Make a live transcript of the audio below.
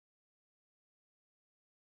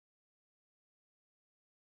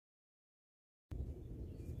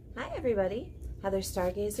Hi everybody, Heather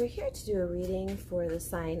Stargazer here to do a reading for the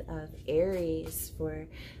sign of Aries for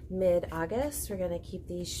mid-August. We're going to keep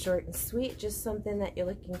these short and sweet, just something that you're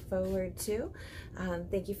looking forward to.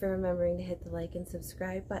 Thank you for remembering to hit the like and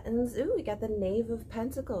subscribe buttons. Ooh, we got the Knave of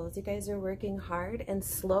Pentacles. You guys are working hard and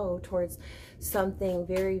slow towards something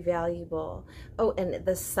very valuable. Oh, and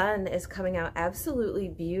the sun is coming out absolutely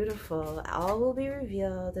beautiful. All will be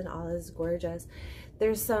revealed and all is gorgeous.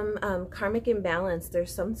 There's some karmic imbalance.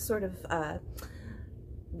 There's some sort of,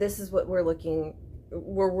 this is what we're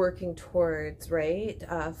working towards, right?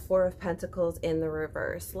 Four of Pentacles in the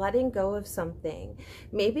reverse, letting go of something.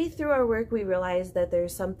 Maybe through our work, we realize that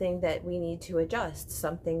there's something that we need to adjust,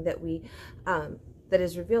 something that we, that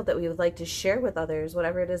is revealed that we would like to share with others.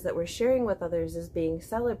 Whatever it is that we're sharing with others is being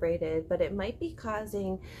celebrated, but it might be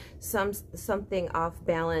causing something off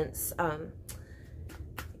balance,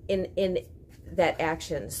 in that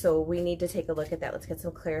action. So we need to take a look at that. Let's get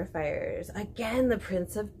some clarifiers. Again, the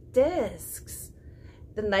Prince of Discs,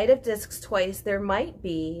 the Knight of Discs twice. There might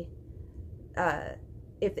be,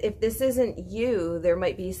 if this isn't you, there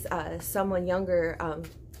might be someone younger,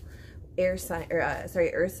 air sign, or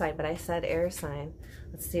sorry, earth sign, but I said air sign.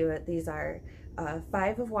 Let's see what these are.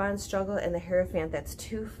 Five of Wands, struggle, and the Hierophant. That's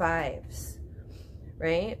 2 5s,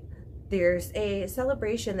 right? There's a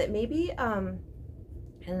celebration that maybe,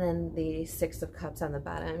 and then the Six of Cups on the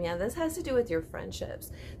bottom. Yeah, this has to do with your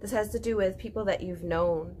friendships. This has to do with people that you've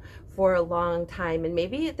known for a long time. And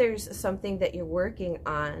maybe there's something that you're working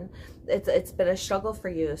on. It's been a struggle for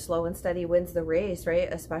you. Slow and steady wins the race,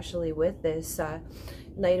 right? Especially with this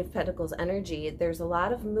Knight of Pentacles energy. There's a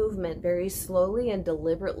lot of movement very slowly and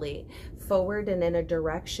deliberately forward and in a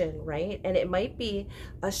direction, right? And it might be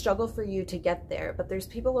a struggle for you to get there, but there's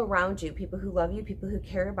people around you, people who love you, people who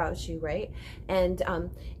care about you, right? And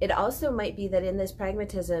it also might be that in this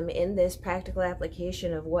pragmatism, in this practical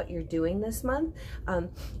application of what you're doing this month,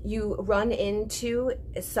 you run into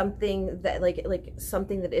something that like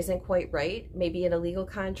something that isn't quite right, maybe in a legal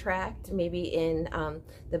contract, maybe in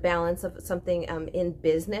the balance of something in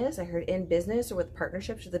business. I heard in business or with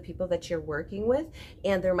partnerships with the people that you're working with,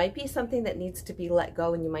 and there might be something that needs to be let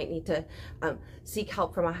go, and you might need to seek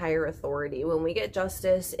help from a higher authority. When we get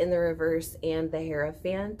Justice in the reverse and the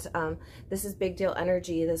Hierophant, this is big deal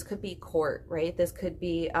energy. This could be court, right? This could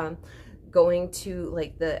be going to,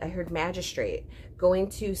 like, I heard magistrate, going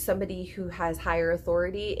to somebody who has higher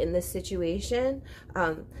authority in this situation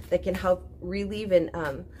that can help relieve and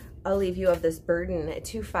alleviate you of this burden.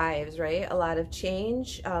 2 5s, right? A lot of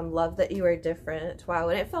change, love that you are different. Wow,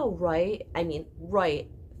 and it fell right, I mean, right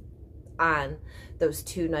on those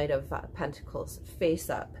two Knight of Pentacles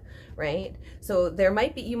face up, right? So there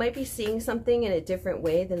might be, you might be seeing something in a different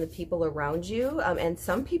way than the people around you, and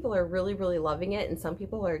some people are really, really loving it, and some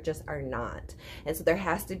people are not. And so there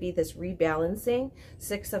has to be this rebalancing.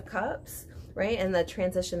 6 of Cups, right? And the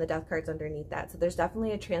transition, the Death card's underneath that. So there's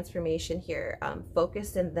definitely a transformation here.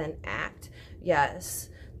 Focus and then act. Yes,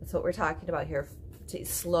 that's what we're talking about here.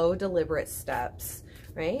 Slow, deliberate steps,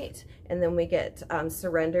 right? And then we get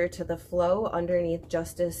surrender to the flow underneath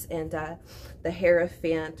Justice and the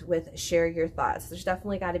Hierophant with share your thoughts. There's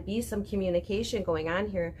definitely got to be some communication going on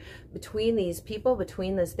here between these people,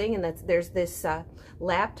 between this thing, and there's this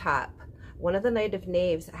laptop. One of the Knight of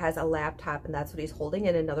Knaves has a laptop, and that's what he's holding,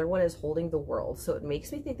 and another one is holding the world. So it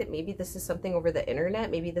makes me think that maybe this is something over the internet.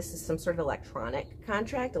 Maybe this is some sort of electronic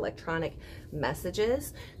contract, electronic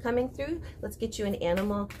messages coming through. Let's get you an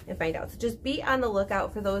animal and find out. So just be on the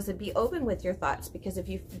lookout for those and be open with your thoughts, because if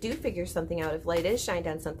you do figure something out, if light is shined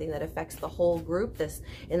on something that affects the whole group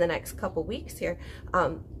in the next couple weeks here,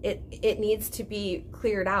 it needs to be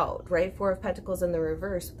cleared out, right? 4 of Pentacles in the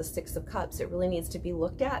reverse with the 6 of Cups. It really needs to be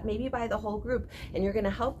looked at, maybe by the whole group, and you're going to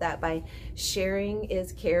help that by sharing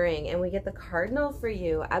is caring. And we get the Cardinal for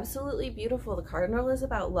you. Absolutely beautiful. The Cardinal is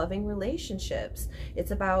about loving relationships.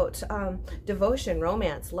 It's about devotion,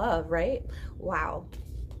 romance, love, right? Wow.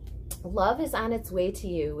 Love is on its way to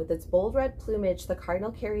you. With its bold red plumage, the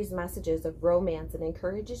Cardinal carries messages of romance and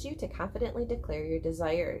encourages you to confidently declare your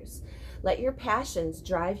desires. Let your passions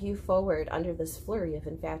drive you forward under this flurry of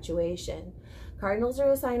infatuation. Cardinals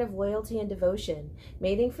are a sign of loyalty and devotion,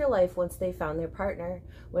 mating for life once they've found their partner.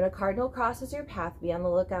 When a cardinal crosses your path, be on the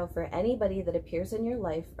lookout for anybody that appears in your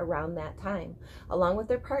life around that time. Along with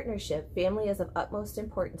their partnership, family is of utmost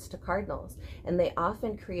importance to cardinals, and they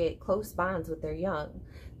often create close bonds with their young.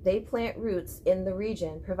 They plant roots in the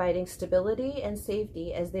region, providing stability and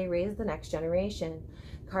safety as they raise the next generation.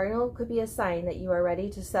 Cardinal could be a sign that you are ready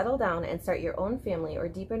to settle down and start your own family or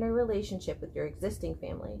deepen a relationship with your existing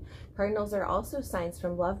family. Cardinals are also signs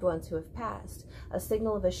from loved ones who have passed, a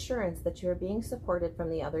signal of assurance that you are being supported from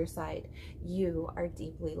the other side. You are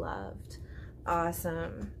deeply loved.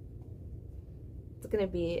 Awesome. It's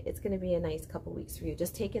gonna be a nice couple weeks for you.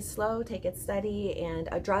 Just take it slow, take it steady, and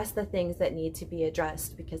address the things that need to be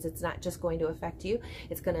addressed, because it's not just going to affect you,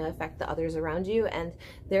 it's going to affect the others around you, and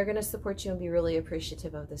they're going to support you and be really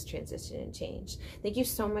appreciative of this transition and change. Thank you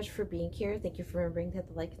so much for being here. Thank you for remembering to hit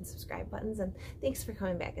the like and subscribe buttons, and thanks for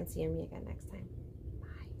coming back and seeing me again next time.